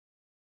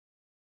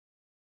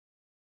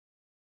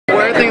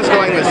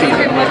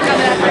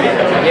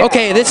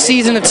Okay, this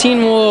season of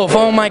Teen Wolf,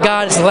 oh my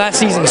god, it's the last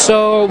season.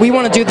 So we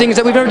want to do things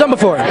that we've never done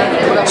before.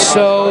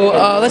 So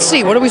let's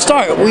see, where do we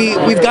start?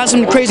 We've got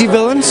some crazy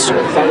villains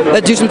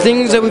that do some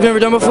things that we've never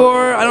done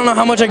before. I don't know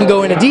how much I can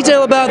go into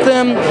detail about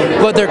them,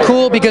 but they're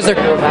cool because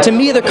to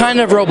me they're kind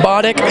of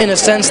robotic in a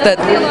sense that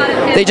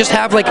they just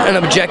have like an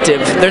objective.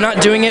 They're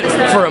not doing it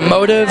for a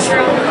motive,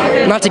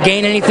 not to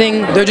gain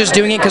anything. They're just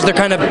doing it because they're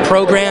kind of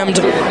programmed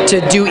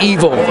to do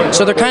evil.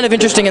 So they're kind of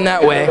interesting in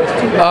that way.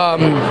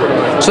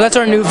 So that's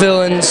our new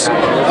villains.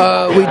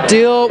 We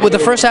deal with the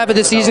first half of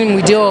the season.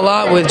 We deal a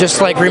lot with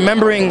just like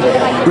remembering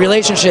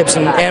relationships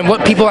and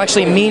what people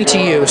actually mean to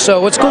you. So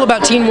what's cool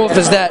about Teen Wolf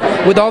is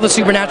that with all the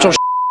supernatural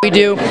we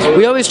do,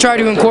 we always try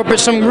to incorporate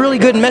some really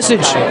good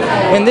message.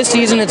 And this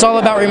season, it's all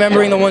about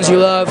remembering the ones you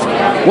love,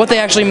 what they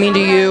actually mean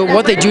to you,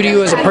 what they do to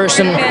you as a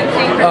person.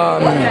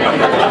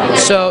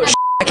 So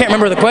I can't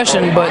remember the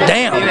question, but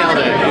damn. You nailed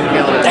it. You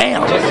nailed it.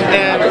 Damn.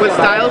 And with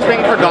Styles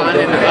being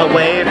forgotten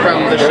away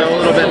from the show a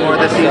little bit more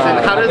this season,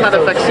 how does that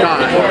affect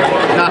Scott,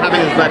 not having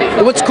his buddy?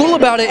 What's cool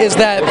about it is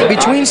that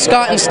between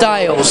Scott and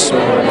Styles,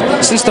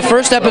 since the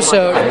first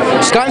episode,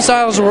 Scott and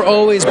Styles were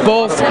always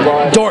both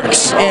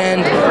dorks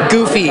and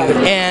goofy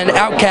and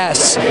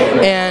outcasts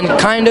and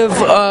kind of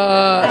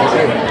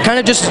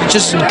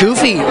just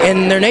goofy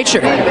in their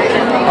nature.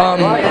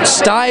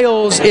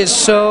 Styles is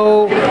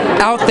so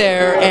out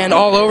there and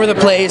all over the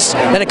place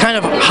that it kind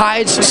of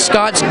hides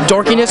Scott's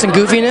dorkiness and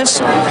goofiness.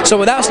 So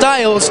without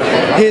Styles,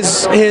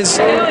 his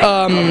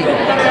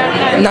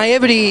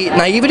naivete,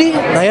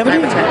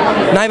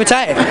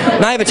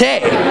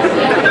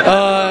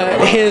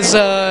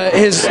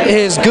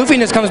 his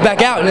goofiness comes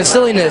back out and his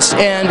silliness,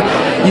 and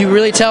you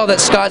really tell that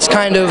Scott's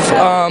kind of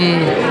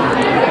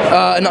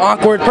an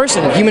awkward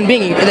person, human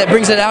being, that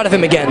brings it out of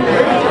him again.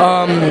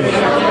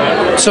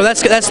 So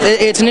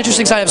it's an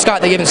interesting side of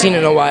Scott that you haven't seen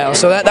in a while.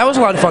 So that was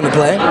a lot of fun to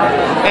play.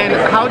 And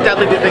how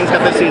deadly do things get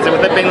this season?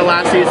 With it being the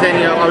last season,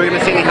 are we going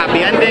to see any happy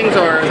endings,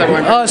 or is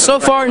everyone? So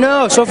far,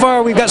 no. So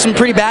far, we've got some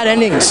pretty bad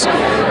endings,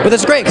 but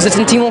that's great because it's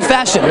in Teen Wolf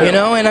fashion,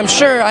 And I'm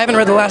sure I haven't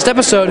read the last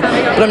episode,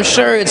 but I'm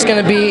sure it's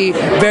going to be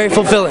very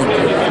fulfilling.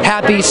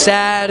 Happy,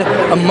 sad,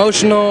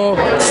 emotional,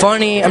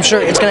 funny. I'm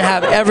sure it's going to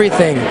have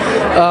everything.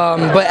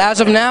 But as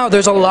of now,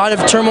 there's a lot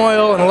of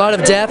turmoil and a lot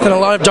of death and a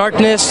lot of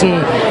darkness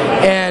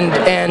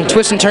and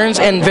twists and turns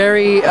and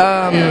very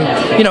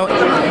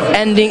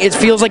ending. It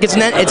feels like it's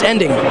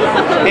ending.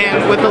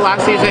 And with the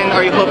last season,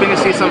 are you hoping to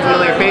see some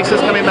familiar faces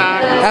coming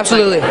back?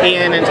 Absolutely. Like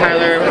Ian and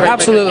Tyler.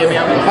 Absolutely.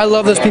 I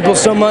love those people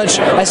so much.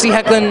 I see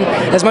Hecklin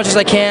as much as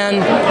I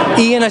can.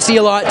 Ian I see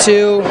a lot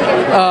too.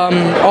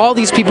 All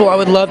these people I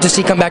would love to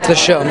see come back to the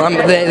show.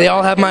 They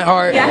all have my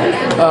heart.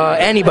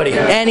 Anybody,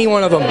 any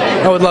one of them,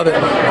 I would love it.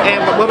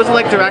 And what was it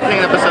like directing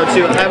episode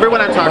 2?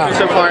 Everyone I've talked to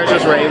so far has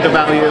just raved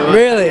about you.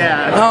 Really?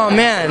 Yeah. Oh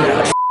man.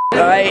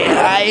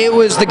 It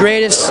was the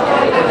greatest.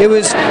 It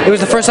was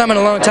the first time in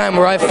a long time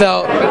where I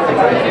felt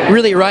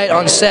really right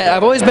on set.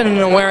 I've always been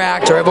an aware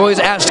actor. I've always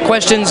asked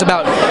questions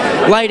about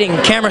lighting,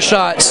 camera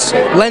shots,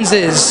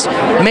 lenses,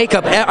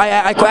 makeup.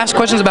 I asked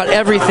questions about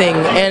everything,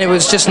 and it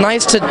was just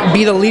nice to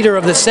be the leader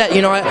of the set.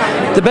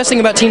 The best thing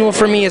about Teen Wolf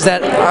for me is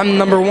that I'm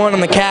 #1 on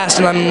the cast,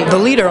 and I'm the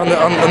leader on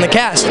the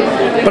cast.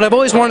 But I've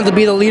always wanted to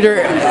be the leader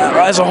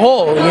as a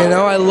whole.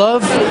 I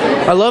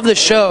love the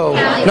show,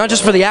 not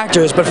just for the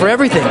actors, but for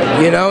everything.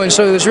 And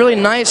so it was really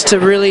nice to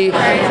really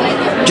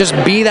just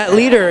be that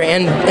leader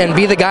and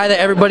be the guy that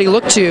everybody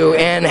looked to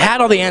and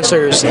had all the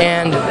answers,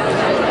 and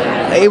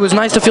it was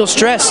nice to feel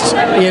stressed.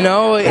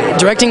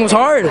 Directing was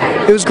hard.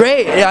 It was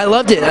great. I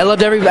loved it. I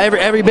loved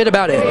every bit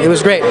about it. It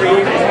was great.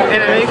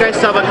 And I know you guys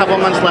still have a couple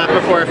months left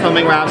before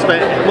filming wraps,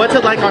 but what's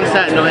it like on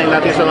set knowing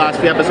that these are the last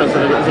few episodes?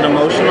 Is it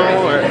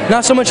emotional or?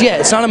 Not so much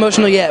yet. It's not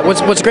emotional yet.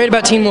 What's great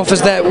about Teen Wolf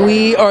is that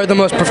we are the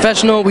most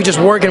professional. We just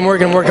work and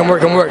work and work and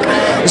work and work.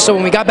 So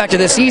when we got back to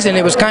this season,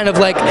 it was kind of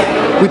like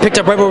we picked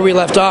up right where we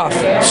left off.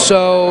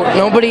 So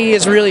nobody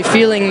is really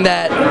feeling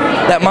that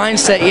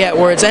mindset yet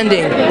where it's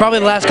ending. Probably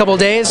the last couple of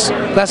days,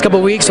 last couple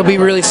of weeks will be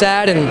really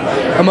sad and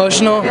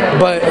emotional,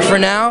 but for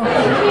now,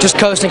 just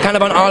coasting, kind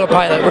of on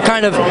autopilot. We're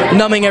kind of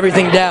numbing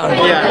everything down.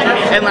 Yeah.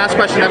 And last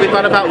question, have you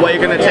thought about what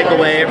you're going to take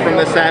away from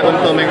the set when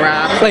filming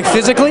wraps? Like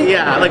physically?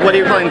 Yeah, like what are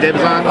you calling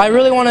dibs on? I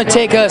really want to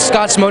take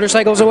Scott's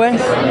motorcycles away,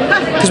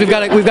 because we've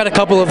got a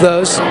couple of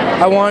those.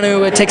 I want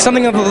to take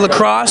something of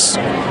lacrosse,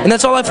 and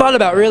that's all I've thought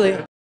about, really.